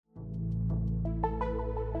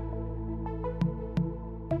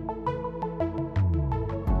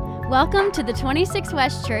Welcome to the 26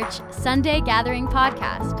 West Church Sunday Gathering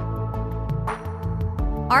Podcast.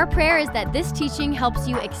 Our prayer is that this teaching helps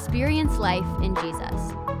you experience life in Jesus.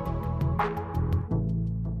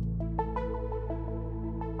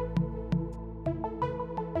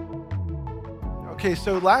 Okay,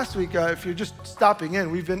 so last week, if you're just stopping in,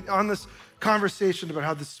 we've been on this conversation about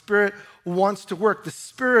how the Spirit wants to work. The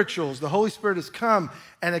spirituals, the Holy Spirit has come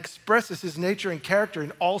and expresses his nature and character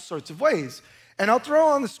in all sorts of ways. And I'll throw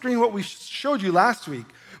on the screen what we showed you last week.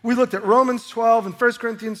 We looked at Romans 12 and 1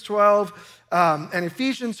 Corinthians 12 and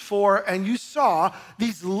Ephesians 4, and you saw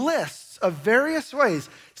these lists of various ways.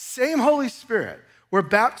 Same Holy Spirit. We're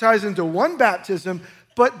baptized into one baptism,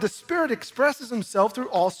 but the Spirit expresses himself through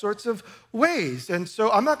all sorts of ways. And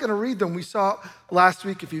so I'm not going to read them. We saw last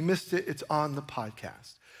week. If you missed it, it's on the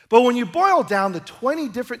podcast. But when you boil down the 20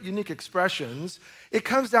 different unique expressions, it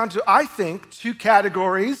comes down to, I think, two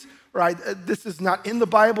categories, right? This is not in the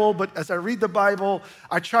Bible, but as I read the Bible,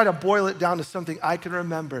 I try to boil it down to something I can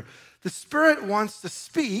remember. The Spirit wants to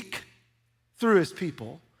speak through his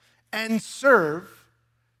people and serve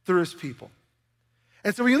through his people.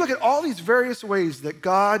 And so when you look at all these various ways that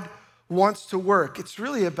God wants to work, it's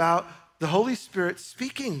really about the Holy Spirit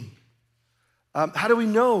speaking. How do we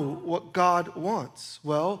know what God wants?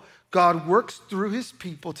 Well, God works through his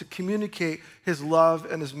people to communicate his love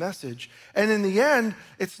and his message. And in the end,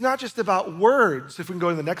 it's not just about words. If we can go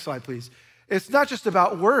to the next slide, please. It's not just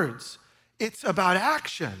about words. It's about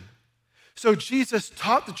action. So Jesus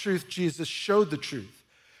taught the truth. Jesus showed the truth.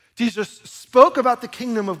 Jesus spoke about the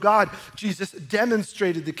kingdom of God. Jesus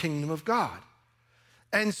demonstrated the kingdom of God.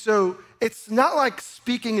 And so it's not like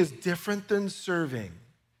speaking is different than serving.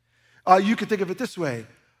 You could think of it this way.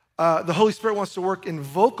 The Holy Spirit wants to work in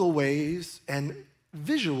vocal ways and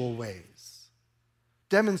visual ways,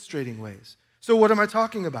 demonstrating ways. So what am I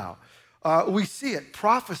talking about? We see it.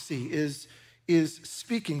 Prophecy is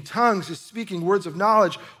speaking. Tongues is speaking. Words of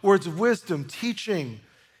knowledge, words of wisdom, teaching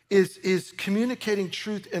is communicating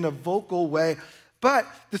truth in a vocal way. But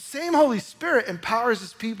the same Holy Spirit empowers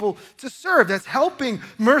his people to serve. That's helping,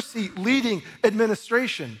 mercy, leading,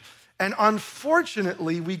 administration. And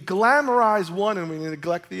unfortunately, we glamorize one and we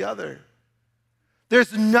neglect the other.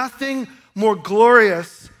 There's nothing more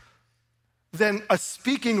glorious than a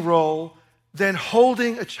speaking role than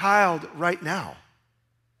holding a child right now,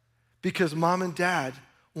 because mom and dad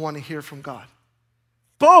want to hear from God.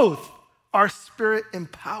 Both are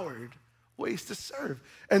Spirit-empowered ways to serve.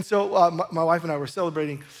 And so my wife and I were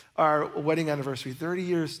celebrating our wedding anniversary, 30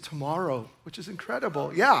 years tomorrow, which is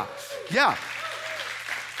incredible. Yeah.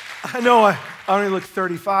 I know I only look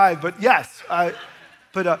 35, but yes.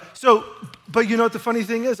 But you know what the funny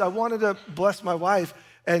thing is? I wanted to bless my wife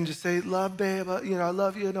and just say, love, babe, I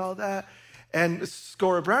love you and all that, and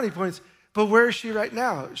score her brownie points. But where is she right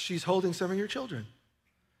now? She's holding some of your children.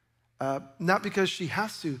 Not because she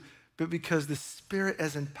has to, but because the Spirit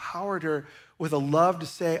has empowered her with a love to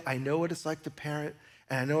say, I know what it's like to parent,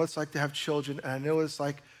 and I know what it's like to have children, and I know what it's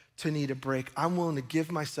like to need a break. I'm willing to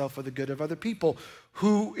give myself for the good of other people.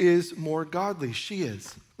 Who is more godly? She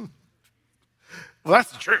is. Well,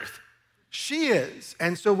 that's the truth. She is.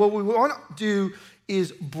 And so what we want to do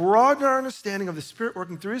is broaden our understanding of the Spirit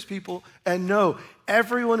working through his people and know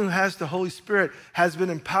everyone who has the Holy Spirit has been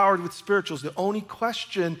empowered with spirituals. The only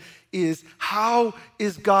question is, how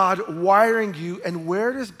is God wiring you, and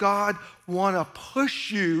where does God want to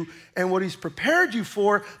push you and what he's prepared you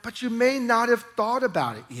for, but you may not have thought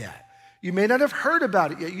about it yet. You may not have heard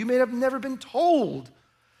about it yet. You may have never been told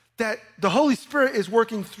that the Holy Spirit is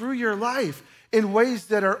working through your life in ways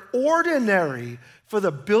that are ordinary for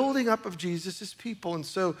the building up of Jesus' people. And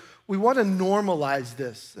so we want to normalize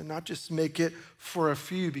this and not just make it for a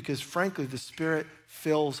few, because frankly, the Spirit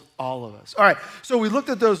fills all of us. All right, so we looked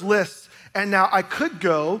at those lists, and now I could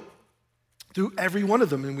go through every one of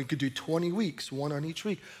them, and we could do 20 weeks, one on each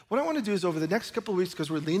week. What I want to do is over the next couple of weeks,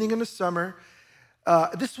 because we're leaning into summer,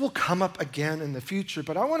 this will come up again in the future,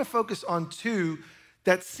 but I want to focus on two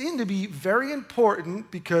that seem to be very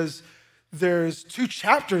important, because there's 2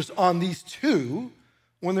 chapters on these two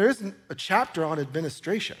when there isn't a chapter on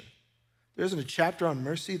administration. There isn't a chapter on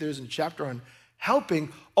mercy. There isn't a chapter on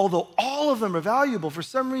helping, although all of them are valuable. For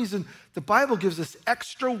some reason, the Bible gives us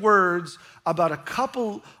extra words about a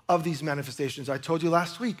couple of these manifestations. I told you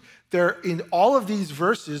last week, in all of these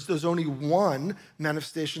verses, there's only one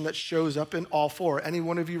manifestation that shows up in all 4. Any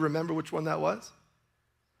one of you remember which one that was?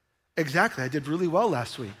 Exactly, I did really well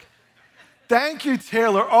last week. Thank you,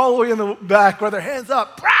 Taylor, all the way in the back with their hands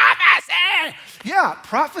up. Prophecy! Yeah,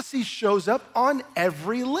 prophecy shows up on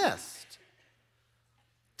every list.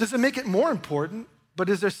 Does it make it more important? But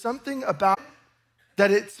is there something about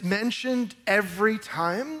That it's mentioned every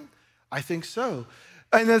time? I think so.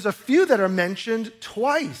 And there's a few that are mentioned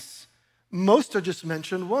twice. Most are just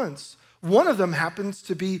mentioned once. One of them happens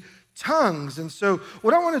to be tongues. And so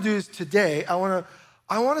what I want to do is today, I want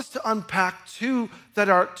us to unpack two that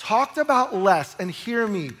are talked about less. And hear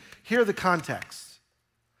me, hear the context.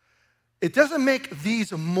 It doesn't make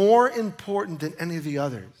these more important than any of the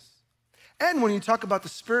others. And when you talk about the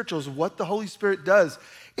spirituals, what the Holy Spirit does,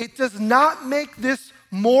 it does not make this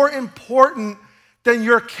more important than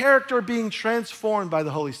your character being transformed by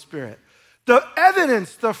the Holy Spirit. The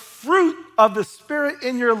evidence, the fruit of the Spirit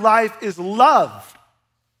in your life is love.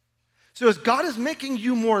 So as God is making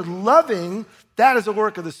you more loving, that is a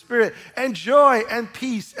work of the Spirit, and joy and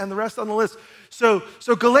peace and the rest on the list. So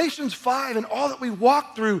Galatians 5 and all that we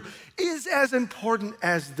walk through is as important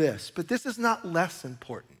as this, but this is not less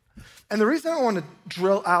important. And the reason I want to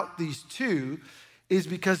drill out these two is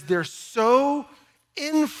because they're so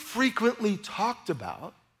infrequently talked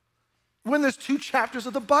about when there's 2 chapters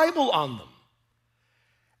of the Bible on them.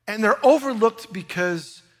 And they're overlooked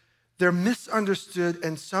because they're misunderstood,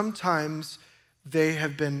 and sometimes they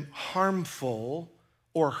have been harmful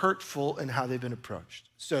or hurtful in how they've been approached.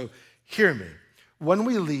 So hear me. When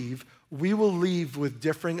we leave, we will leave with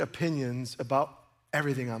differing opinions about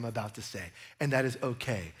everything I'm about to say, and that is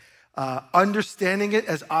okay. Understanding it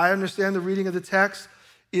as I understand the reading of the text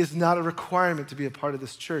is not a requirement to be a part of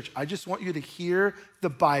this church. I just want you to hear the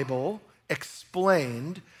Bible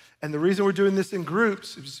explained. And the reason we're doing this in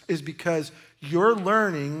groups is because your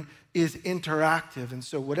learning is interactive. And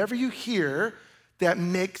so whatever you hear that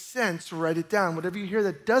makes sense, write it down. Whatever you hear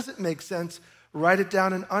that doesn't make sense, write it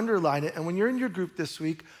down and underline it. And when you're in your group this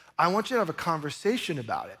week, I want you to have a conversation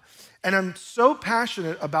about it. And I'm so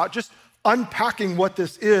passionate about just unpacking what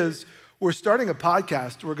this is. We're starting a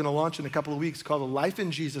podcast we're going to launch in a couple of weeks called the Life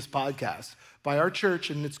in Jesus podcast by our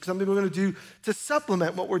church, and it's something we're going to do to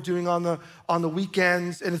supplement what we're doing on the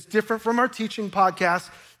weekends, and it's different from our teaching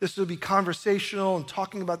podcast. This will be conversational and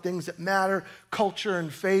talking about things that matter, culture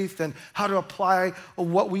and faith, and how to apply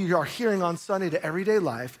what we are hearing on Sunday to everyday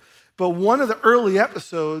life. But one of the early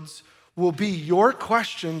episodes will be your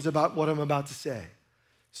questions about what I'm about to say.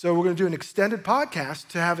 So we're going to do an extended podcast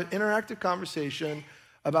to have an interactive conversation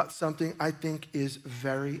about something I think is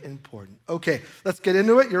very important. Okay, let's get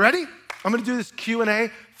into it. You ready? I'm going to do this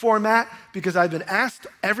Q&A format because I've been asked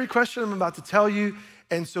every question I'm about to tell you,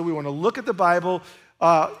 and so we want to look at the Bible.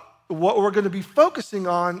 What we're going to be focusing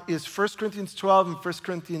on is 1 Corinthians 12 and 1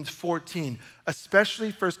 Corinthians 14,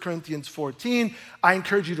 especially 1 Corinthians 14. I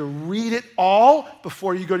encourage you to read it all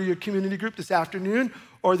before you go to your community group this afternoon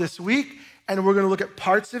or this week, and we're going to look at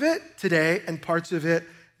parts of it today and parts of it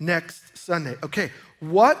next Sunday. Okay,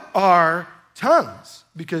 what are tongues?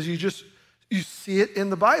 Because you see it in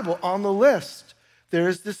the Bible on the list. There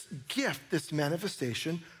is this gift, this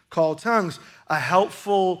manifestation called tongues.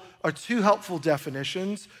 Two helpful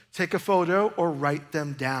definitions. Take a photo or write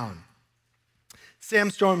them down. Sam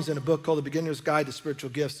Storm's in a book called The Beginner's Guide to Spiritual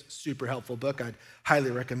Gifts. Super helpful book. I'd highly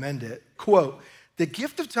recommend it. Quote, "The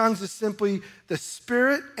gift of tongues is simply the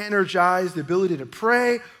Spirit energized the ability to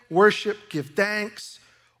pray, worship, give thanks,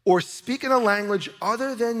 or speak in a language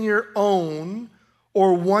other than your own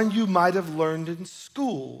or one you might have learned in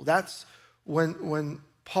school." That's when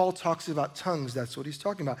Paul talks about tongues, that's what he's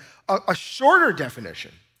talking about. A shorter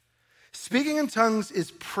definition. Speaking in tongues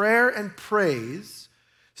is prayer and praise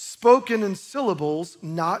spoken in syllables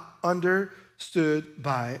not understood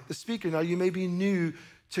by the speaker. Now, you may be new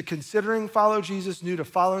to considering follow Jesus, new to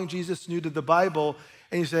following Jesus, new to the Bible,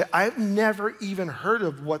 and you say, I've never even heard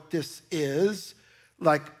of what this is.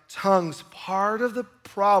 Like tongues, part of the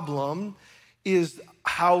problem is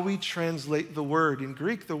how we translate the word. In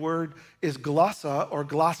Greek, the word is glossa or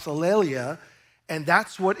glossolalia, and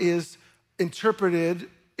that's what is interpreted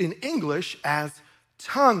in English as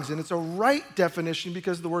tongues. And it's a right definition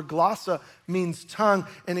because the word glossa means tongue,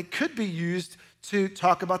 and it could be used to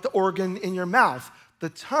talk about the organ in your mouth, the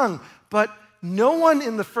tongue. But no one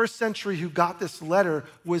in the first century who got this letter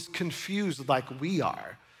was confused like we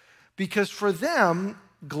are. Because for them,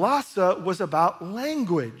 glossa was about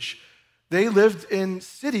language. They lived in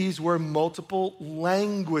cities where multiple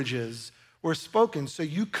languages were spoken. So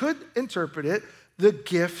you could interpret it, the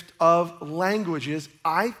gift of languages.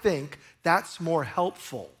 I think that's more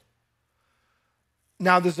helpful.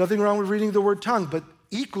 Now, there's nothing wrong with reading the word tongue, but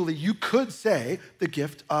equally, you could say the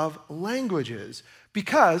gift of languages.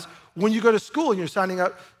 Because when you go to school and you're signing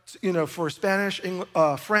up for Spanish,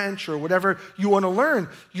 French, or whatever you want to learn,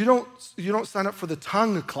 you don't sign up for the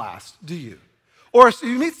tongue class, do you? Or so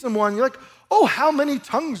you meet someone, you're like, oh, how many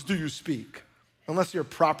tongues do you speak? unless you're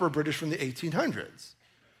proper British from the 1800s.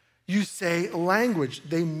 You say language.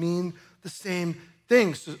 They mean the same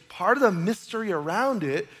thing. So part of the mystery around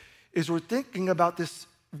it is we're thinking about this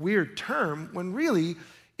weird term when really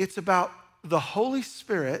it's about the Holy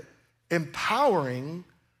Spirit empowering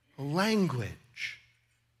language.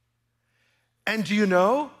 And do you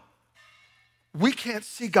know, we can't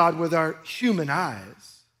see God with our human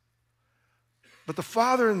eyes. But the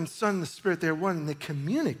Father and the Son and the Spirit, they're one, and they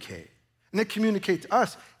communicate. And they communicate to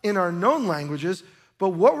us in our known languages. But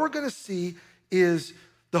what we're going to see is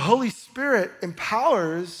the Holy Spirit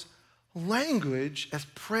empowers language as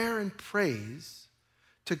prayer and praise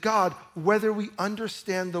to God, whether we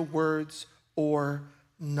understand the words or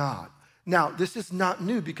not. Now, this is not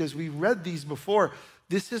new because we read these before.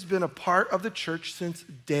 This has been a part of the church since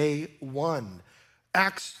day one.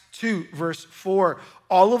 Acts 2, verse 4,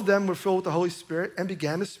 all of them were filled with the Holy Spirit and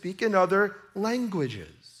began to speak in other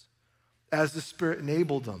languages as the Spirit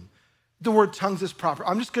enabled them. The word tongues is proper.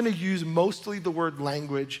 I'm just going to use mostly the word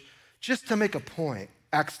language just to make a point.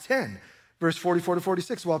 Acts 10, verse 44 to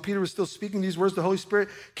 46, while Peter was still speaking these words, the Holy Spirit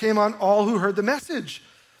came on all who heard the message.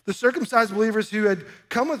 The circumcised believers who had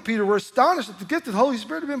come with Peter were astonished that the gift of the Holy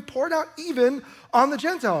Spirit had been poured out even on the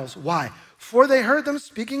Gentiles. Why? For they heard them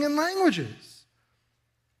speaking in languages.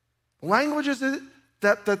 Languages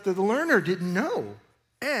that the learner didn't know.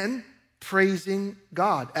 And praising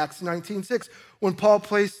God. Acts 19:6. When Paul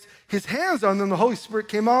placed his hands on them, the Holy Spirit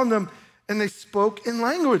came on them, and they spoke in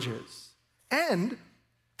languages. And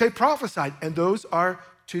they prophesied. And those are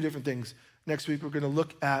two different things. Next week, we're going to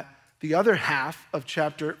look at the other half of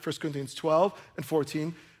chapter 1 Corinthians 12 and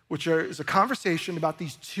 14, which is a conversation about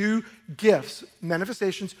these two gifts,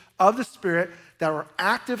 manifestations of the Spirit that were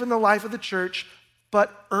active in the life of the church,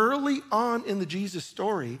 but early on in the Jesus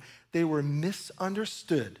story, they were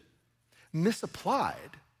misunderstood,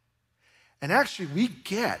 misapplied. And actually, we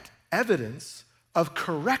get evidence of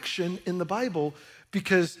correction in the Bible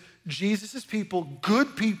because Jesus' people,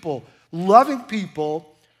 good people, loving people,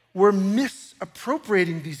 were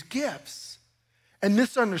misappropriating these gifts and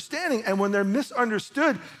misunderstanding. And when they're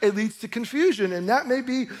misunderstood, it leads to confusion. And that may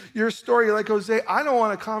be your story, like Jose, I don't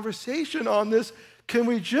want a conversation on this. Can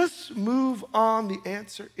we just move on? The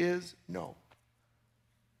answer is no.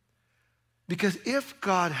 Because if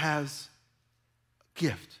God has a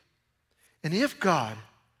gift, and if God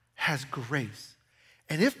has grace,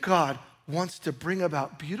 and if God wants to bring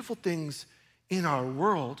about beautiful things in our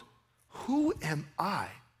world, who am I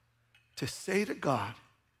to say to God,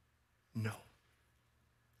 no?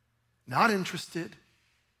 Not interested,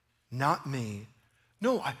 not me.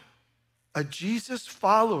 No, a Jesus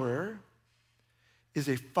follower is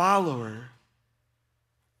a follower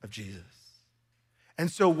of Jesus. And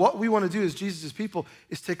so what we want to do as Jesus' people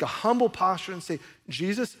is take a humble posture and say,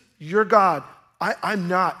 Jesus, you're God. I'm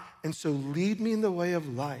not. And so lead me in the way of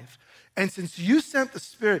life. And since you sent the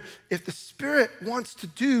Spirit, if the Spirit wants to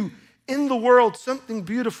do in the world something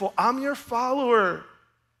beautiful, I'm your follower.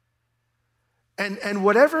 And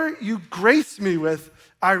whatever you grace me with,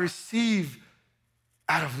 I receive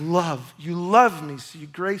out of love. You love me, so you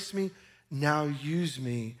grace me. Now use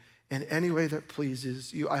me in any way that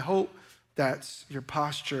pleases you. I hope that's your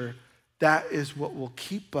posture. That is what will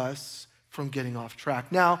keep us from getting off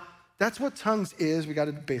track. Now, that's what tongues is. We got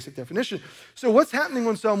a basic definition. So what's happening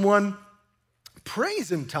when someone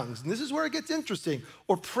prays in tongues? And this is where it gets interesting.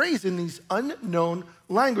 Or prays in these unknown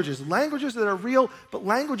languages. Languages that are real, but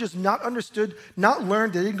languages not understood, not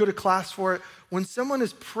learned. They didn't go to class for it. When someone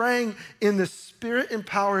is praying in the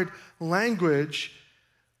Spirit-empowered language,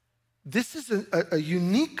 this is a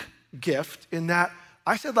unique gift in that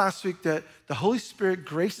I said last week that the Holy Spirit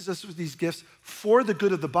graces us with these gifts for the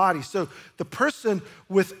good of the body. So the person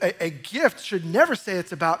with a gift should never say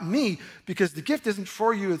it's about me because the gift isn't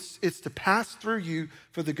for you, it's to pass through you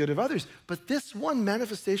for the good of others. But this one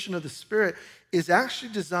manifestation of the Spirit is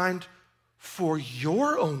actually designed for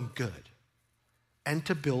your own good and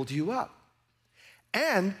to build you up.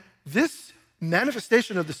 And this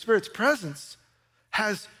manifestation of the Spirit's presence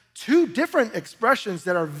has two different expressions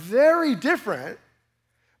that are very different.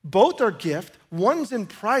 Both are gift. One's in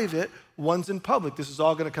private, one's in public. This is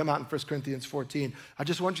all going to come out in 1 Corinthians 14. I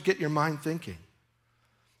just want you to get your mind thinking.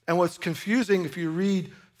 And what's confusing if you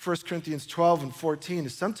read 1 Corinthians 12 and 14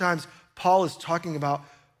 is sometimes Paul is talking about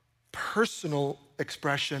personal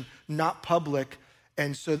expression, not public.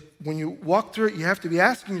 And so when you walk through it, you have to be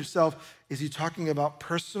asking yourself, is he talking about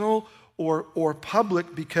personal or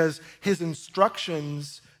public? Because his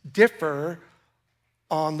instructions differ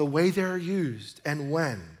on the way they're used and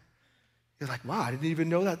when. You're like, wow, I didn't even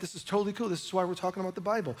know that. This is totally cool. This is why we're talking about the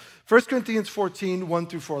Bible. 1 Corinthians 14, 1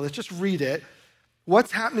 through 4. Let's just read it.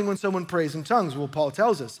 What's happening when someone prays in tongues? Well, Paul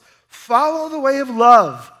tells us, follow the way of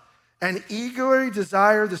love and eagerly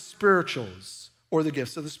desire the spirituals or the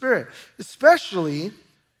gifts of the Spirit, especially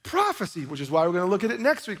prophecy, which is why we're going to look at it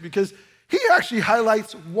next week, because he actually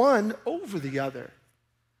highlights one over the other.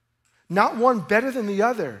 Not one better than the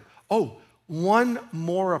other. Oh, one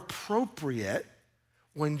more appropriate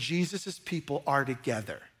when Jesus' people are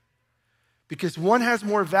together. Because one has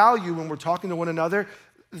more value when we're talking to one another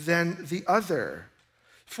than the other.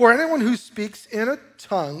 For anyone who speaks in a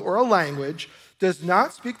tongue or a language does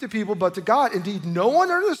not speak to people but to God. Indeed, no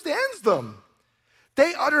one understands them.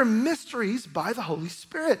 They utter mysteries by the Holy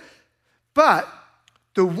Spirit. But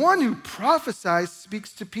the one who prophesies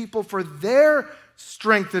speaks to people for their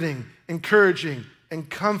strengthening, encouraging, and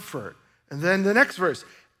comfort. And then the next verse,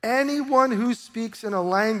 anyone who speaks in a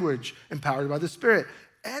language empowered by the Spirit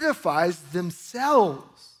edifies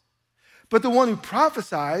themselves. But the one who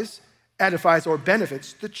prophesies edifies or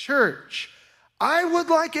benefits the church. I would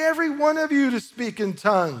like every one of you to speak in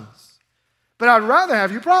tongues, but I'd rather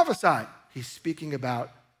have you prophesy. He's speaking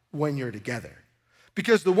about when you're together.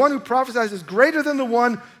 Because the one who prophesies is greater than the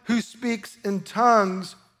one who speaks in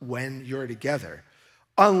tongues when you're together,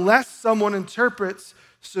 unless someone interprets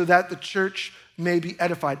so that the church may be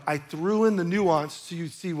edified. I threw in the nuance so you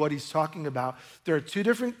see what he's talking about. There are two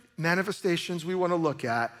different manifestations we want to look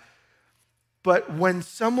at. But when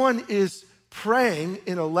someone is praying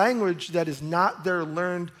in a language that is not their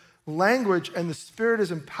learned language and the Spirit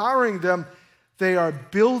is empowering them, they are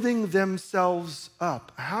building themselves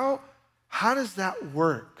up. How does that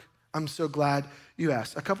work? I'm so glad you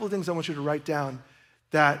asked. A couple of things I want you to write down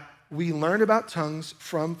that we learn about tongues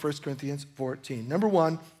from 1 Corinthians 14. Number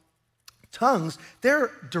one, tongues,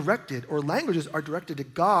 they're directed, or languages are directed to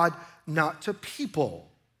God, not to people.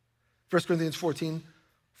 1 Corinthians 14.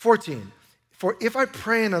 For if I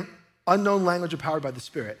pray in an unknown language empowered by the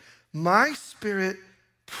Spirit, my spirit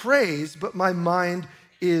prays, but my mind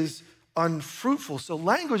is unfruitful. So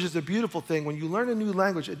language is a beautiful thing. When you learn a new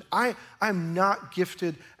language, and I'm not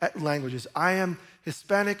gifted at languages. I am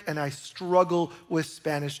Hispanic and I struggle with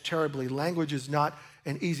Spanish terribly. Language is not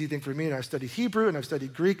an easy thing for me, and I've studied Hebrew and I've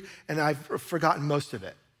studied Greek and I've forgotten most of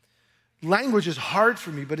it. Language is hard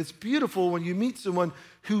for me, but it's beautiful when you meet someone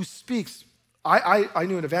who speaks. I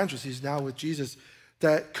knew an evangelist, he's now with Jesus,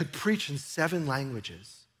 that could preach in 7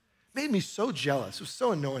 languages. It made me so jealous. It was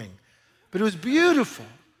so annoying. But it was beautiful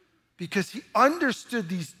because he understood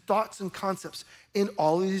these thoughts and concepts in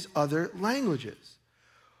all of these other languages.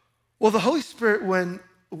 Well, the Holy Spirit,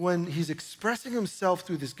 when he's expressing himself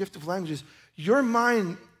through this gift of languages, your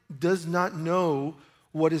mind does not know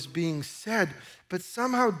what is being said, but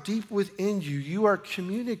somehow deep within you, you are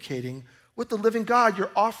communicating with the living God.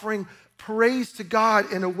 You're offering praise to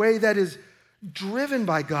God in a way that is driven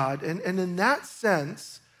by God. And in that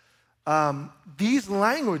sense, these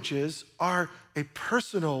languages are a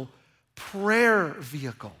personal prayer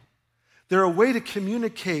vehicle. They're a way to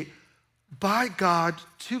communicate by God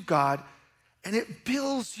to God, and it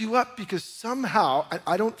builds you up because somehow,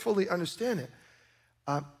 I don't fully understand it,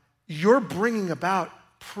 you're bringing about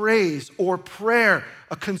praise or prayer,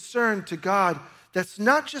 a concern to God that's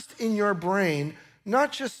not just in your brain,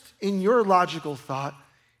 not just in your logical thought,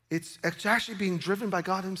 it's actually being driven by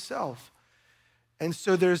God himself. And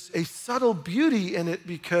so there's a subtle beauty in it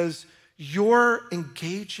because you're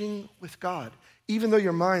engaging with God, even though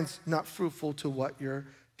your mind's not fruitful to what you're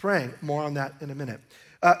praying. More on that in a minute.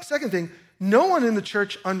 Second thing, no one in the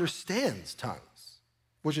church understands tongues,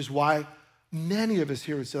 which is why many of us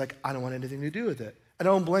here would say, like, I don't want anything to do with it. I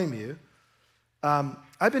don't blame you.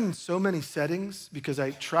 I've been in so many settings because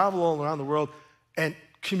I travel all around the world and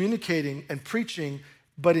communicating and preaching,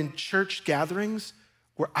 but in church gatherings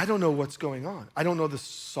where I don't know what's going on. I don't know the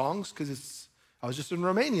songs because I was just in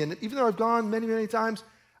Romania, and even though I've gone many, many times,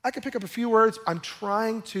 I can pick up a few words. I'm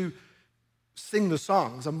trying to sing the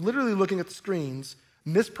songs. I'm literally looking at the screens,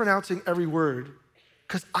 mispronouncing every word,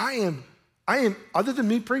 because I am, other than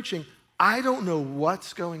me preaching, I don't know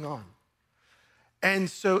what's going on. And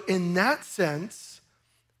so in that sense,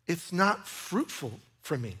 it's not fruitful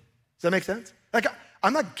for me. Does that make sense? Like,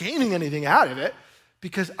 I'm not gaining anything out of it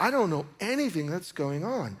because I don't know anything that's going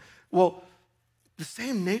on. Well, the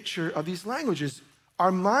same nature of these languages.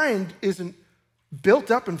 Our mind isn't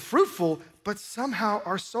built up and fruitful, but somehow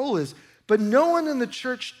our soul is. But no one in the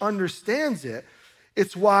church understands it.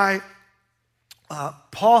 It's why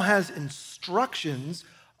Paul has instructions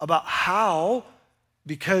about how,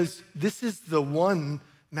 because this is the one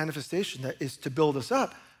manifestation that is to build us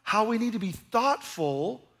up, how we need to be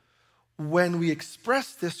thoughtful when we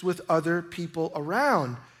express this with other people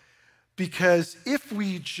around. Because if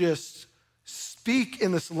we just speak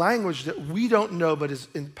in this language that we don't know but is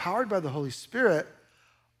empowered by the Holy Spirit,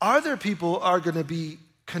 other people are going to be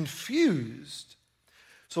confused.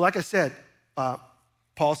 So like I said,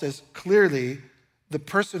 Paul says clearly the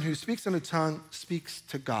person who speaks in a tongue speaks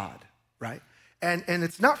to God, right? And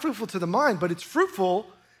it's not fruitful to the mind, but it's fruitful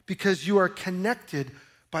because you are connected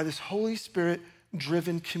by this Holy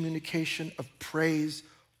Spirit-driven communication of praise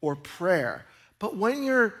or prayer. But when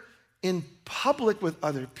you're in public with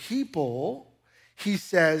other people, he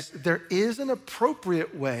says there is an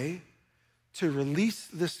appropriate way to release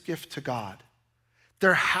this gift to God.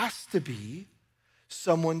 There has to be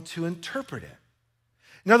someone to interpret it.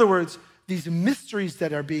 In other words, these mysteries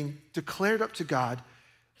that are being declared up to God,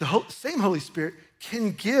 the same Holy Spirit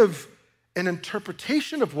can give an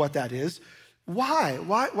interpretation of what that is. Why?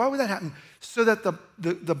 Why would that happen? So that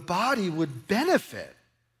the body would benefit.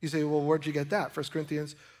 You say, well, where'd you get that? 1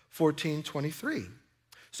 Corinthians 14:23.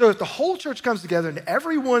 So if the whole church comes together and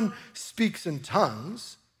everyone speaks in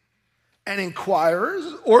tongues, and inquirers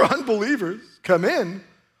or unbelievers come in,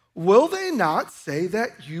 will they not say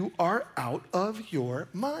that you are out of your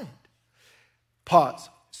mind? Pause.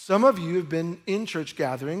 Some of you have been in church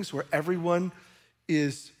gatherings where everyone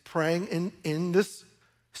is praying in this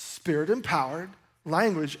Spirit-empowered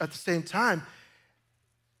language at the same time,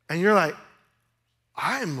 and you're like,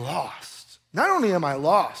 I'm lost. Not only am I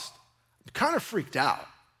lost, I'm kind of freaked out.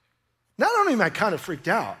 Not only am I kind of freaked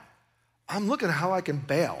out, I'm looking at how I can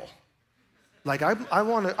bail. Like, I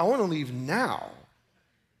want to leave now.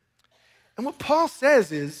 And what Paul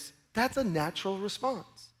says is that's a natural response.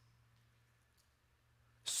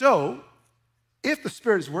 So, if the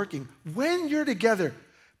Spirit is working, when you're together,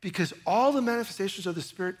 because all the manifestations of the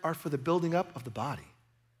Spirit are for the building up of the body.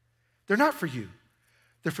 They're not for you.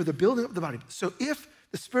 They're for the building up of the body. So if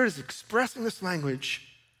the Spirit is expressing this language,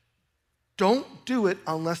 don't do it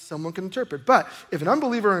unless someone can interpret. But if an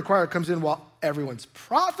unbeliever or inquirer comes in while everyone's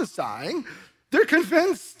prophesying, they're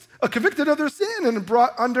convicted of their sin and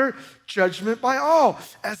brought under judgment by all.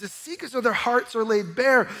 As the secrets of their hearts are laid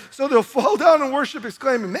bare, so they'll fall down and worship,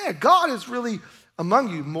 exclaiming, man, God is really among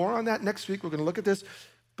you. More on that next week. We're going to look at this.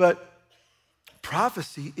 But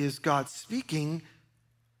prophecy is God speaking,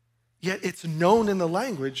 yet it's known in the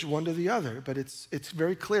language one to the other. But it's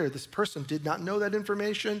very clear. This person did not know that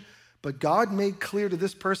information, but God made clear to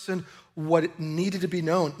this person what needed to be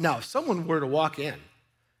known. Now, if someone were to walk in,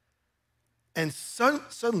 and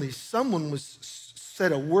suddenly someone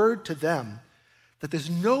said a word to them that there's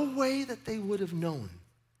no way that they would have known,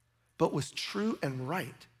 but was true and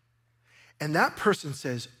right. And that person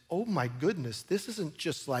says, oh my goodness, this isn't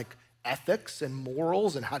just like ethics and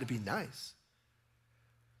morals and how to be nice.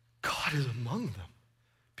 God is among them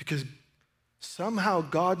because somehow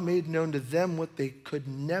God made known to them what they could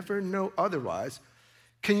never know otherwise.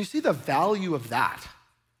 Can you see the value of that?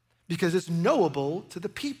 Because it's knowable to the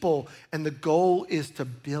people, and the goal is to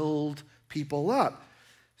build people up.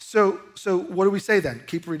 So what do we say then?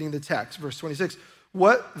 Keep reading the text, verse 26.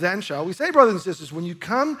 What then shall we say, brothers and sisters? When you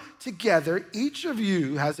come together, each of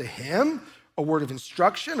you has a hymn, a word of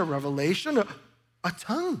instruction, a revelation, a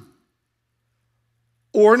tongue,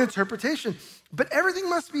 or an interpretation. But everything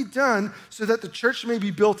must be done so that the church may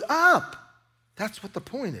be built up. That's what the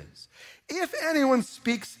point is. If anyone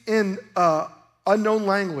speaks in unknown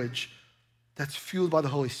language, that's fueled by the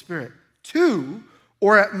Holy Spirit. 2,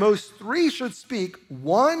 or at most 3 should speak,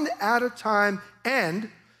 one at a time, and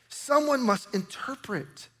someone must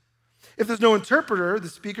interpret. If there's no interpreter, the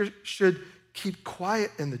speaker should keep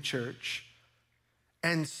quiet in the church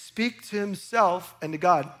and speak to himself and to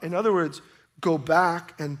God. In other words, go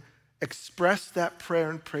back and express that prayer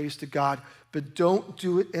and praise to God, but don't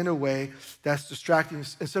do it in a way that's distracting.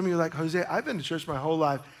 And some of you are like, Jose, I've been to church my whole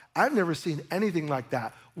life. I've never seen anything like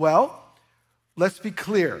that. Well, let's be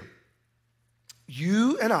clear.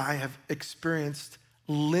 You and I have experienced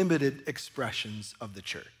limited expressions of the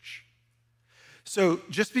church. So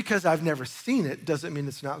just because I've never seen it doesn't mean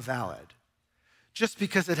it's not valid. Just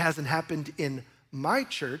because it hasn't happened in my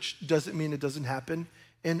church doesn't mean it doesn't happen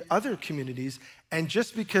in other communities. And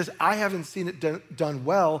just because I haven't seen it done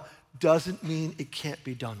well doesn't mean it can't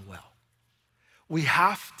be done well. We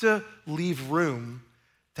have to leave room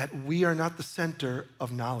that we are not the center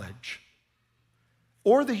of knowledge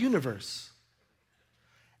or the universe,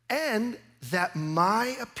 and that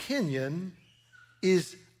my opinion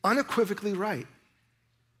is unequivocally right.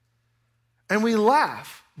 And we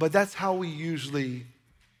laugh, but that's how we usually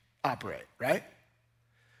operate, right?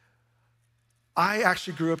 I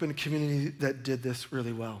actually grew up in a community that did this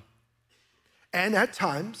really well. And at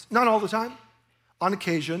times, not all the time, on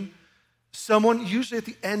occasion, someone, usually at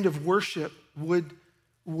the end of worship, would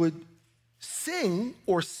sing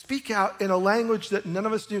or speak out in a language that none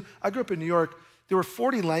of us knew. I grew up in New York. There were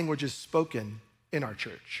 40 languages spoken in our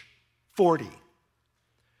church. 40.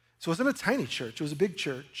 So it wasn't a tiny church. It was a big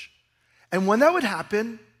church. And when that would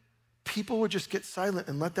happen, people would just get silent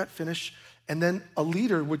and let that finish. And then a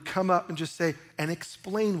leader would come up and just say, and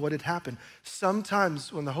explain what had happened.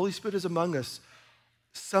 Sometimes when the Holy Spirit is among us,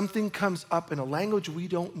 something comes up in a language we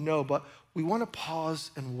don't know, but we want to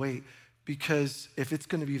pause and wait, because if it's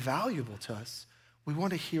going to be valuable to us, we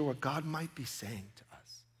want to hear what God might be saying to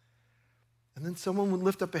us. And then someone would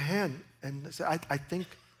lift up a hand and say, I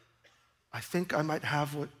think I might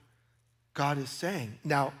have what God is saying.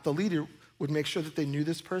 Now, the leader would make sure that they knew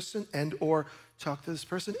this person and or talk to this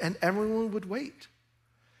person, and everyone would wait.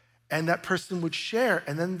 And that person would share,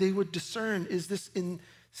 and then they would discern, is this in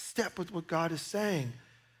step with what God is saying?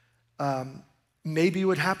 Maybe it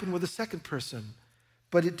would happen with a second person,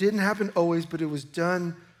 but it didn't happen always, but it was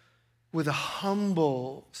done with a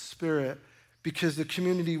humble spirit because the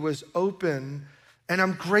community was open. And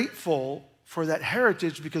I'm grateful for that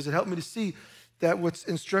heritage because it helped me to see that what's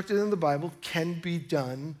instructed in the Bible can be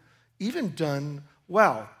done, even done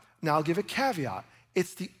well. Now, I'll give a caveat.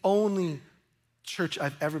 It's the only church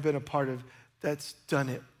I've ever been a part of that's done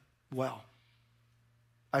it well.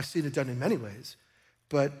 I've seen it done in many ways,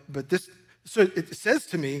 but this, so it says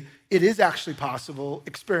to me, it is actually possible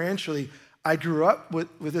experientially. I grew up with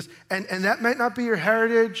this, and that might not be your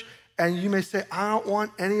heritage, and you may say, I don't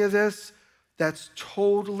want any of this. That's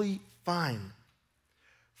totally fine.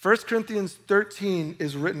 1 Corinthians 13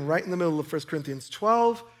 is written right in the middle of 1 Corinthians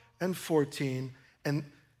 12 and 14, and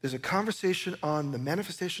there's a conversation on the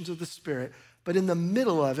manifestations of the Spirit, but in the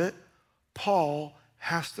middle of it, Paul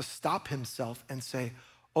has to stop himself and say,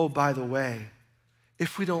 oh, by the way,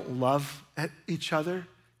 if we don't love at each other,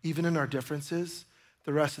 even in our differences,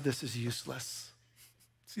 the rest of this is useless.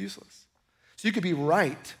 It's useless. So you could be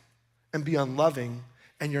right and be unloving,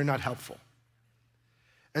 and you're not helpful.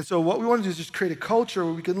 And so what we want to do is just create a culture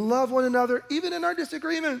where we can love one another, even in our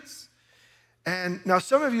disagreements. And now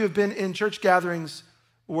some of you have been in church gatherings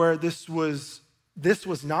where this was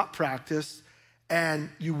not practiced, and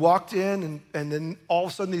you walked in, and then all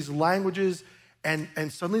of a sudden these languages,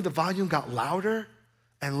 and suddenly the volume got louder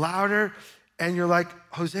and louder, and you're like,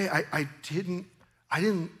 Jose, I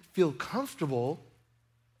didn't feel comfortable.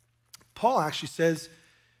 Paul actually says,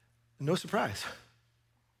 no surprise.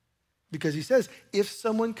 Because he says, if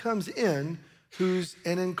someone comes in who's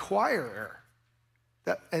an inquirer,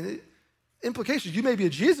 implications, you may be a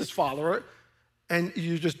Jesus follower, and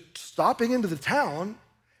you're just stopping into the town,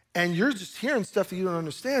 and you're just hearing stuff that you don't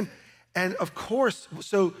understand. And of course,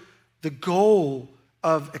 so the goal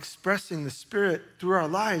of expressing the Spirit through our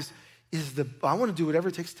lives is I want to do whatever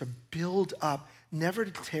it takes to build up, never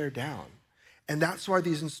to tear down. And that's why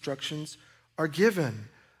these instructions are given.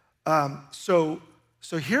 So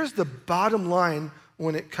here's the bottom line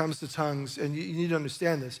when it comes to tongues, and you need to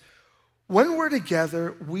understand this. When we're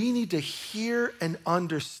together, we need to hear and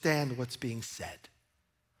understand what's being said,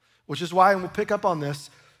 which is why, and we'll pick up on this,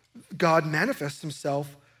 God manifests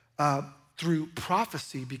himself through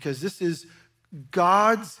prophecy, because this is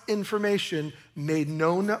God's information made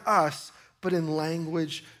known to us, but in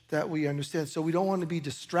language that we understand. So we don't want to be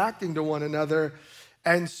distracting to one another.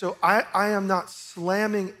 And so I am not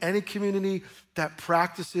slamming any community that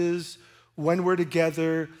practices when we're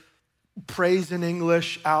together, praise in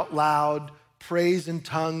English out loud, praise in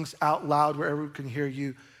tongues out loud wherever we can hear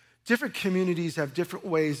you. Different communities have different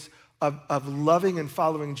ways of loving and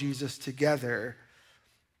following Jesus together.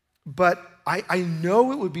 But I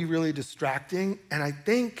know it would be really distracting, and I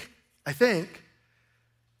think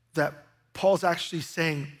that Paul's actually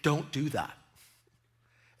saying, don't do that.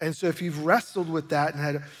 And so if you've wrestled with that and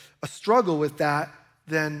had a struggle with that,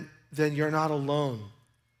 then you're not alone.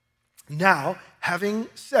 Now, having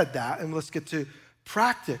said that, and let's get to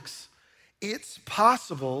practice, it's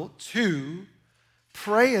possible to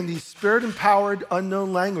pray in these Spirit-empowered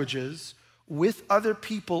unknown languages with other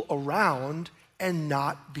people around and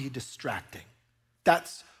not be distracting.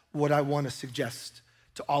 That's what I want to suggest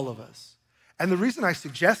to all of us. And the reason I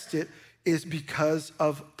suggest it is because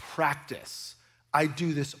of practice. I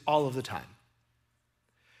do this all of the time.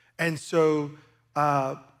 And so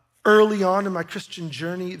early on in my Christian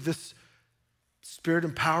journey, this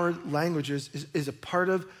Spirit-empowered languages is a part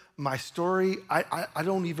of my story. I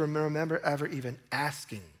don't even remember ever even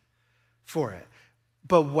asking for it.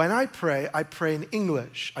 But when I pray in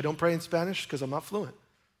English. I don't pray in Spanish because I'm not fluent.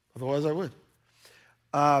 Otherwise, I would.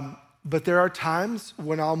 But there are times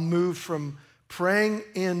when I'll move from praying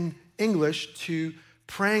in English to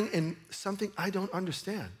praying in something I don't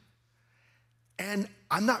understand. And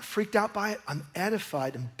I'm not freaked out by it. I'm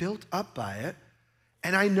edified and built up by it.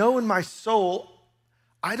 And I know in my soul,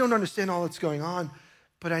 I don't understand all that's going on,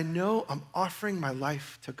 but I know I'm offering my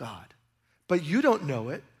life to God. But you don't know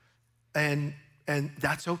it, and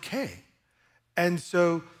that's okay. And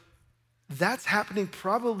so that's happening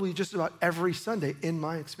probably just about every Sunday in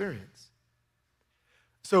my experience.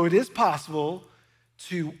 So it is possible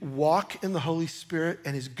to walk in the Holy Spirit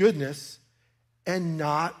and his goodness and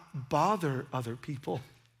not bother other people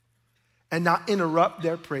and not interrupt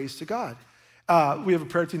their praise to God. We have a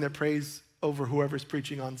prayer team that prays over whoever's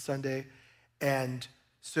preaching on Sunday. And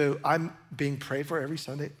so I'm being prayed for every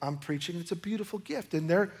Sunday. I'm preaching. It's a beautiful gift. And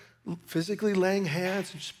they're physically laying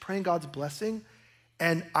hands and just praying God's blessing.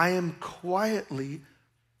 And I am quietly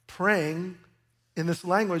praying in this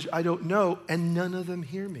language I don't know, and none of them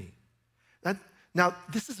hear me. Now,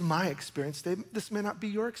 this is my experience. This may not be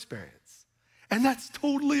your experience. And that's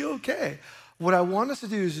totally okay. What I want us to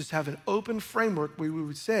do is just have an open framework where we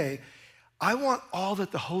would say, I want all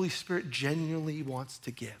that the Holy Spirit genuinely wants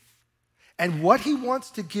to give. And what he wants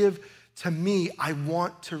to give to me, I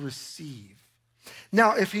want to receive.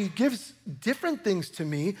 Now, if he gives different things to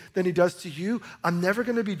me than he does to you, I'm never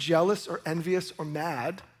going to be jealous or envious or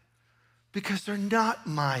mad because they're not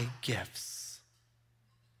my gifts.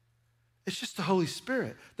 It's just the Holy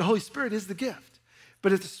Spirit. The Holy Spirit is the gift.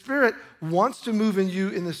 But if the Spirit wants to move in you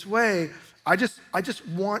in this way, I just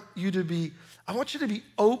want you to be, I want you to be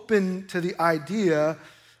open to the idea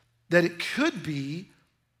that it could be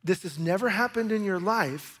this has never happened in your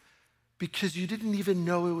life because you didn't even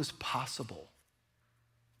know it was possible.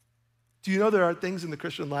 Do you know there are things in the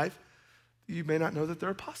Christian life that you may not know that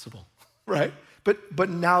they're possible, right? But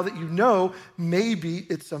now that you know, maybe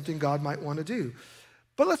it's something God might want to do.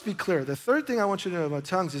 But let's be clear. The third thing I want you to know about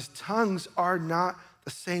tongues is tongues are not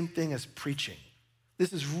the same thing as preaching.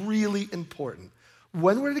 This is really important.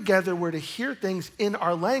 When we're together, we're to hear things in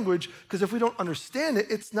our language, because if we don't understand it,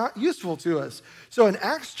 it's not useful to us. So in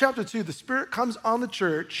Acts chapter 2, the Spirit comes on the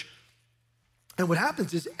church, and what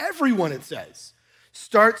happens is everyone, it says,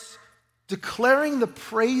 starts declaring the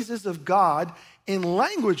praises of God in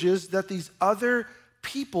languages that these other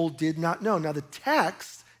people did not know. Now the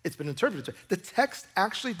text, it's been interpreted, the text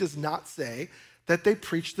actually does not say that they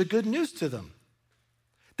preached the good news to them.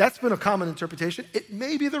 That's been a common interpretation. It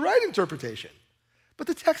may be the right interpretation. But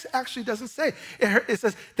the text actually doesn't say. It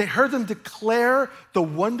says they heard them declare the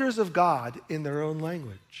wonders of God in their own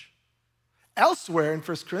language. Elsewhere in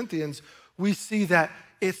 1 Corinthians, we see that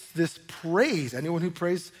it's this praise. Anyone who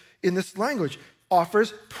prays in this language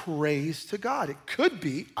offers praise to God. It could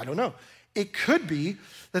be, I don't know, it could be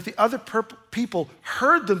that the other people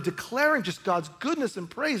heard them declaring just God's goodness and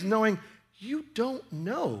praise, knowing you don't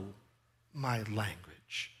know my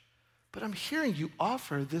language, but I'm hearing you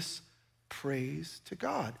offer this praise to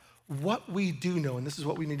God. What we do know, and this is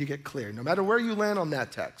what we need to get clear, no matter where you land on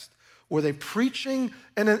that text, were they preaching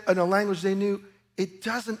in a language they knew? It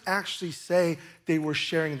doesn't actually say they were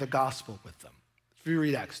sharing the gospel with them. If you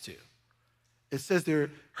read Acts 2, it says they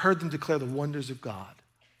heard them declare the wonders of God.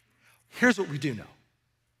 Here's what we do know.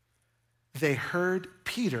 They heard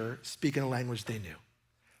Peter speak in a language they knew.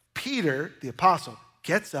 Peter, the apostle,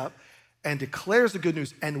 gets up and declares the good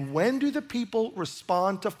news. And when do the people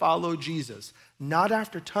respond to follow Jesus? Not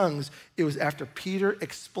after tongues. It was after Peter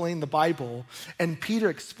explained the Bible. And Peter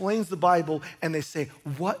explains the Bible, and they say,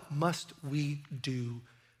 what must we do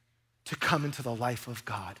to come into the life of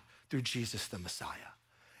God through Jesus the Messiah?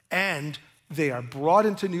 And they are brought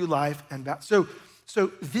into new life. And so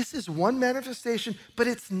this is one manifestation, but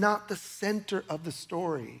it's not the center of the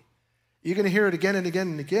story. You're going to hear it again and again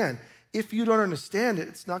and again. If you don't understand it,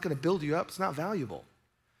 it's not going to build you up. It's not valuable.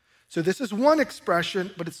 So this is one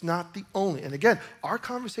expression, but it's not the only. And again, our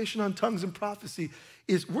conversation on tongues and prophecy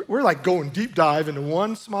is we're like going deep dive into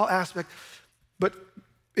one small aspect. But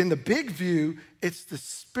in the big view, it's the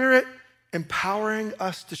Spirit empowering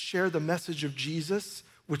us to share the message of Jesus,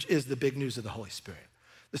 which is the big news of the Holy Spirit.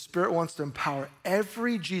 The Spirit wants to empower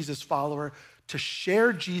every Jesus follower to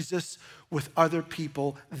share Jesus with other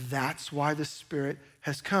people. That's why the Spirit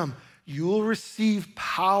has come. You will receive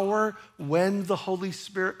power when the Holy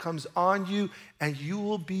Spirit comes on you, and you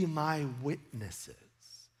will be my witnesses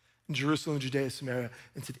in Jerusalem, Judea, Samaria,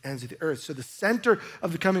 and to the ends of the earth. So the center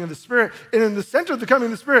of the coming of the Spirit, and in the center of the coming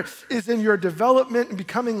of the Spirit is in your development and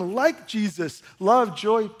becoming like Jesus, love,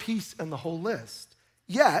 joy, peace, and the whole list.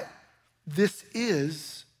 Yet, this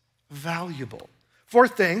is valuable.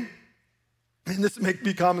 Fourth thing, and this may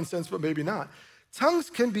be common sense, but maybe not, tongues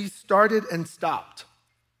can be started and stopped.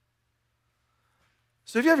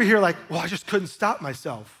 So if you ever hear like, well, I just couldn't stop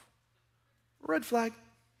myself, red flag.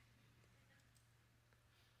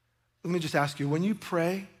 let me just ask you, when you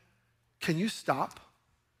pray, can you stop?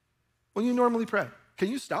 When you normally pray, can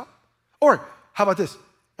you stop? Or how about this?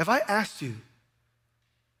 If I asked you,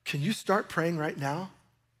 can you start praying right now?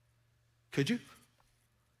 Could you?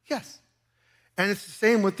 Yes. And it's the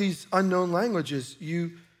same with these unknown languages.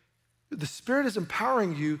 The Spirit is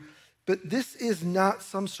empowering you, but this is not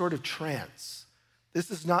some sort of trance. This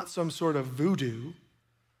is not some sort of voodoo.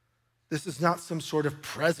 This is not some sort of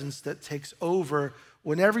presence that takes over.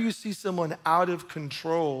 Whenever you see someone out of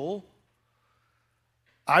control,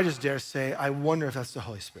 I just dare say, I wonder if that's the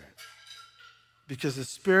Holy Spirit. Because the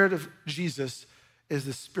Spirit of Jesus is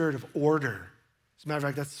the Spirit of order. As a matter of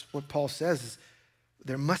fact, that's what Paul says, is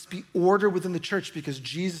there must be order within the church because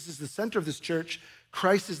Jesus is the center of this church.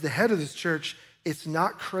 Christ is the head of this church. It's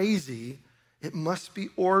not crazy. It must be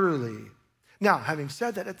orderly. Now, having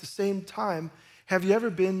said that, at the same time, have you ever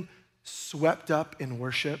been swept up in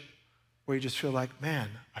worship where you just feel like, man,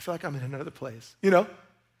 I feel like I'm in another place? You know?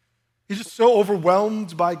 You're just so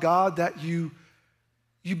overwhelmed by God that you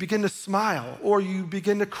begin to smile or you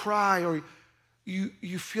begin to cry or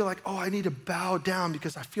you feel like, oh, I need to bow down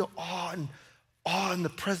because I feel awe in the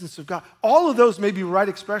presence of God. All of those may be right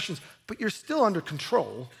expressions, but you're still under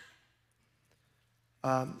control.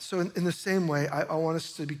 So in the same way, I want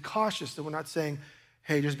us to be cautious that we're not saying,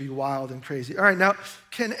 hey, just be wild and crazy. All right, now,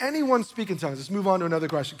 can anyone speak in tongues? Let's move on to another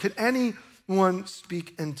question. Can anyone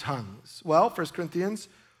speak in tongues? Well, 1 Corinthians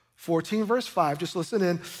 14, verse 5, just listen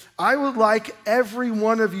in. I would like every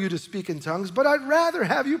one of you to speak in tongues, but I'd rather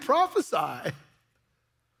have you prophesy.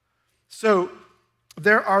 So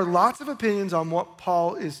there are lots of opinions on what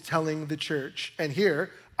Paul is telling the church. And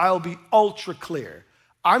here, I'll be ultra clear.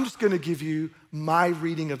 I'm just going to give you my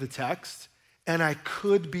reading of the text, and I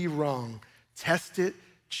could be wrong. Test it,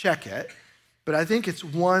 check it. But I think it's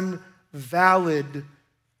one valid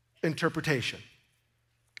interpretation.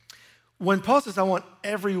 When Paul says, I want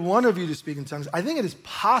every one of you to speak in tongues, I think it is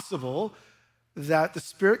possible that the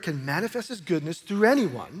Spirit can manifest his goodness through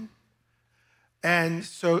anyone. And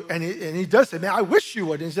he does say, man, I wish you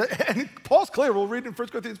would. And Paul's clear. We'll read in 1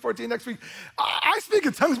 Corinthians 14 next week. I speak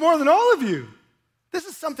in tongues more than all of you. This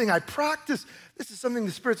is something I practice. This is something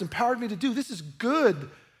the Spirit's empowered me to do. This is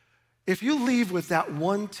good. If you leave with that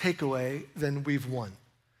one takeaway, then we've won.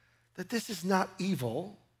 That this is not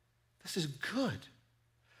evil. This is good.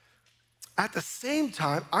 At the same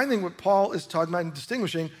time, I think what Paul is talking about and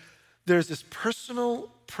distinguishing, there's this personal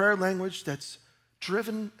prayer language that's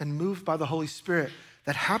driven and moved by the Holy Spirit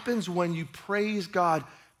that happens when you praise God,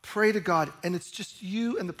 pray to God, and it's just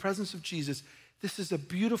you in the presence of Jesus. This is a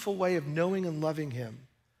beautiful way of knowing and loving him.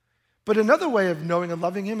 But another way of knowing and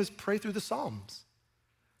loving him is pray through the Psalms.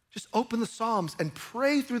 Just open the Psalms and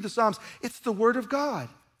pray through the Psalms. It's the Word of God.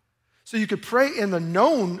 So you could pray in the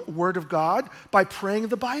known Word of God by praying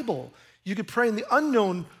the Bible. You could pray in the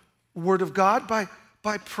unknown Word of God by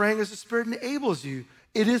praying as the Spirit enables you.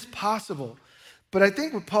 It is possible. But I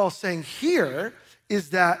think what Paul's saying here is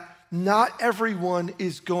that not everyone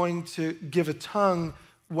is going to give a tongue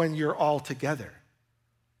when you're all together.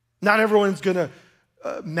 Not everyone's going to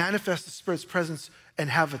manifest the Spirit's presence and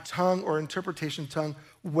have a tongue or interpretation tongue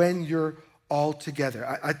when you're all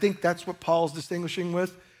together. I think that's what Paul's distinguishing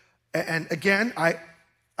with. And again,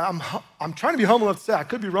 I'm trying to be humble enough to say I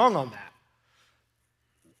could be wrong on that.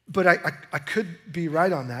 But I could be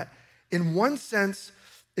right on that. In one sense,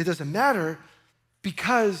 it doesn't matter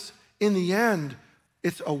because in the end,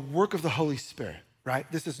 it's a work of the Holy Spirit, right?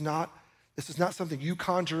 This is not something you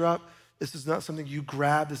conjure up. This is not something you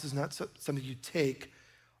grab. This is not something you take.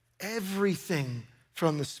 Everything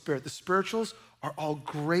from the Spirit. The spirituals are all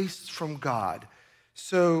graced from God.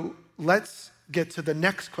 So let's get to the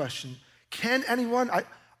next question. Can anyone, I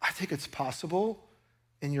think it's possible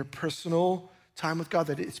in your personal time with God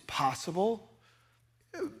that it's possible.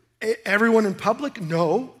 Everyone in public?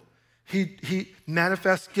 No. He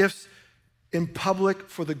manifests gifts in public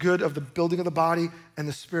for the good of the building of the body, and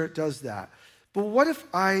the Spirit does that. But what if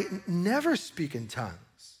I never speak in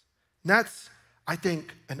tongues? And that's, I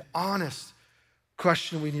think, an honest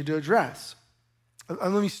question we need to address.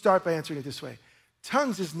 And let me start by answering it this way.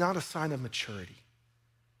 Tongues is not a sign of maturity.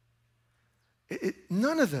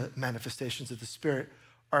 None of the manifestations of the Spirit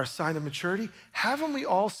are a sign of maturity. Haven't we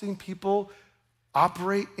all seen people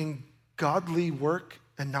operate in godly work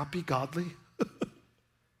and not be godly?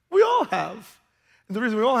 We all have. And the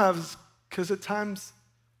reason we all have is because at times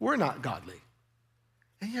we're not godly.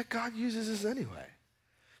 And yet God uses us anyway.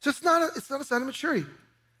 So it's not a sign of maturity.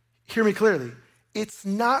 Hear me clearly. It's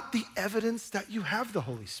not the evidence that you have the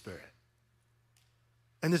Holy Spirit.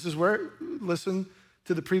 And this is where, listen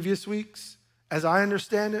to the previous weeks, as I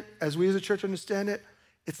understand it, as we as a church understand it,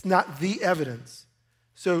 It's not the evidence.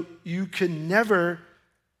 So you can never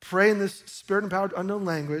pray in this Spirit-empowered unknown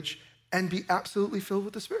language and be absolutely filled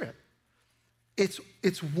with the Spirit.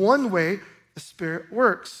 It's one way the Spirit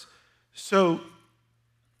works. So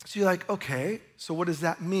you're like, okay, so what does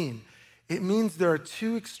that mean? It means there are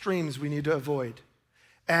two extremes we need to avoid.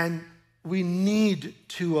 And we need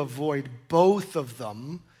to avoid both of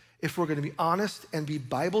them if we're going to be honest and be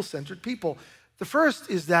Bible-centered people. The first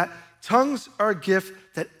is that tongues are a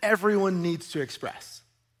gift that everyone needs to express.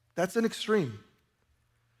 That's an extreme.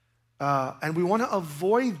 And we want to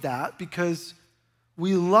avoid that because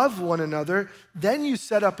we love one another. Then you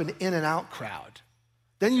set up an in and out crowd.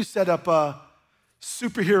 Then you set up a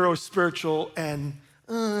superhero, spiritual, and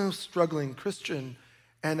struggling Christian.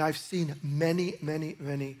 And I've seen many, many,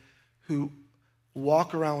 many who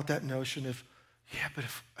walk around with that notion of, yeah, but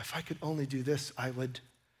if I could only do this, I would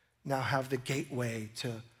now have the gateway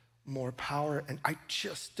to more power. And I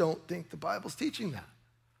just don't think the Bible's teaching that.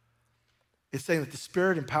 It's saying that the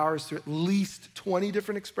Spirit empowers through at least 20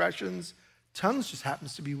 different expressions. Tongues just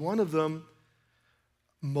happens to be one of them.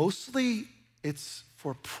 Mostly, it's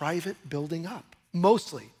for private building up.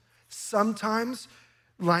 Mostly. Sometimes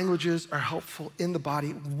languages are helpful in the body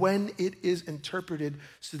when it is interpreted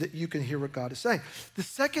so that you can hear what God is saying. The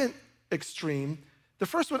second extreme, the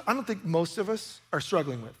first one, I don't think most of us are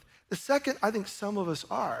struggling with. The second, I think some of us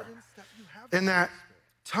are. And that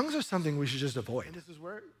tongues are something we should just avoid. And this is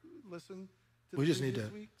where, listen, we just need to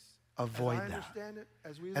avoid that.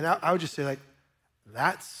 And I would just say, like,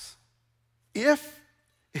 that's, if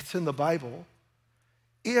it's in the Bible,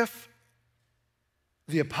 if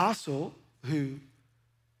the apostle who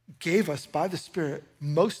gave us by the Spirit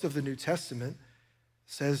most of the New Testament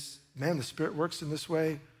says, man, the Spirit works in this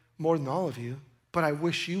way more than all of you, but I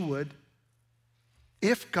wish you would.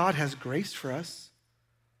 If God has grace for us,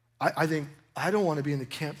 I think I don't want to be in the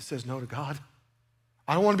camp that says no to God.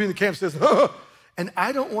 I don't want to be in the camp that says, and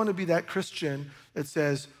I don't want to be that Christian that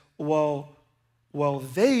says, well,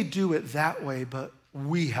 they do it that way, but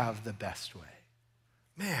we have the best way.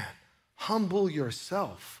 Man, humble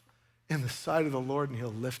yourself in the sight of the Lord and he'll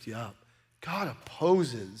lift you up. God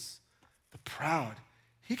opposes the proud.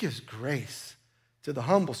 He gives grace to the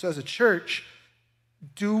humble. So as a church,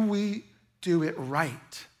 do we do it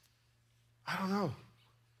right? I don't know.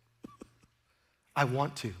 I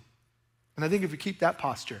want to. And I think if we keep that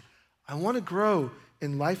posture, I want to grow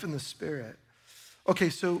in life in the Spirit. Okay,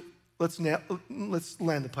 so let's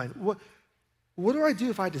land the plane. What do I do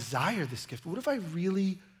if I desire this gift? What if I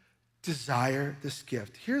really desire this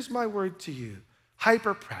gift? Here's my word to you,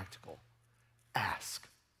 hyper practical. Ask.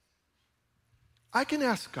 I can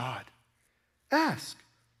ask God. Ask.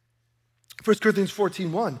 1 Corinthians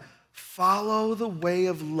 14:1, follow the way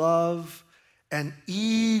of love and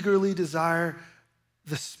eagerly desire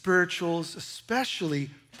the spirituals, especially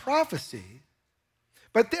prophecy.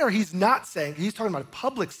 But there he's not saying, he's talking about a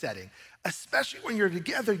public setting. Especially when you're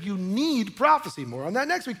together, you need prophecy. More on that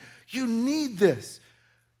next week. You need this.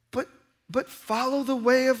 But follow the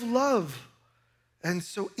way of love. And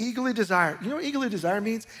so eagerly desire. You know what eagerly desire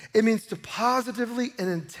means? It means to positively and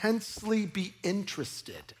intensely be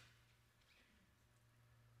interested.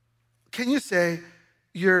 Can you say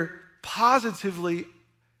you're positively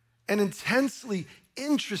and intensely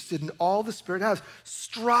interested in all the Spirit has?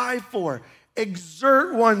 Strive for,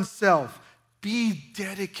 exert oneself, be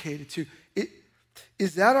dedicated to.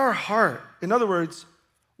 Is that our heart? In other words,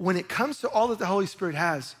 when it comes to all that the Holy Spirit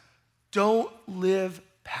has, don't live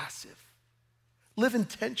passive. Live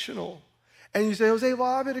intentional. And you say, Jose,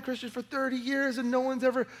 well, I've been a Christian for 30 years and no one's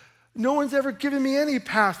ever given me any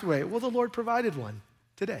pathway. Well, the Lord provided one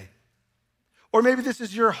today. Or maybe this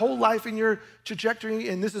is your whole life and your trajectory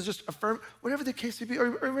and this is just affirmed, whatever the case may be.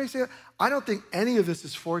 Or you may say, I don't think any of this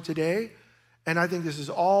is for today. And I think this is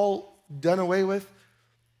all done away with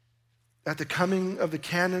at the coming of the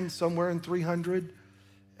canon somewhere in 300.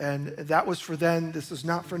 And that was for then, this is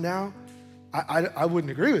not for now. I wouldn't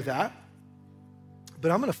agree with that. But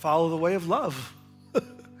I'm going to follow the way of love.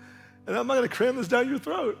 And I'm not going to cram this down your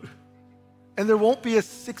throat. And there won't be a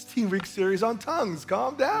 16-week series on tongues.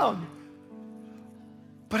 Calm down.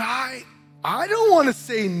 But I don't want to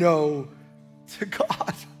say no to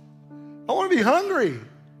God. I want to be hungry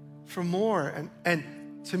for more. And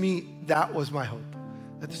to me, that was my hope.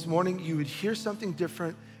 That this morning you would hear something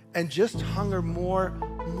different and just hunger more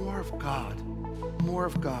of God. More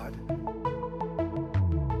of God.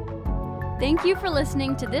 Thank you for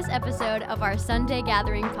listening to this episode of our Sunday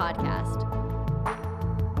Gathering podcast.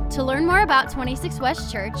 To learn more about 26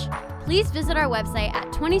 West Church, please visit our website at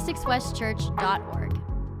 26westchurch.org.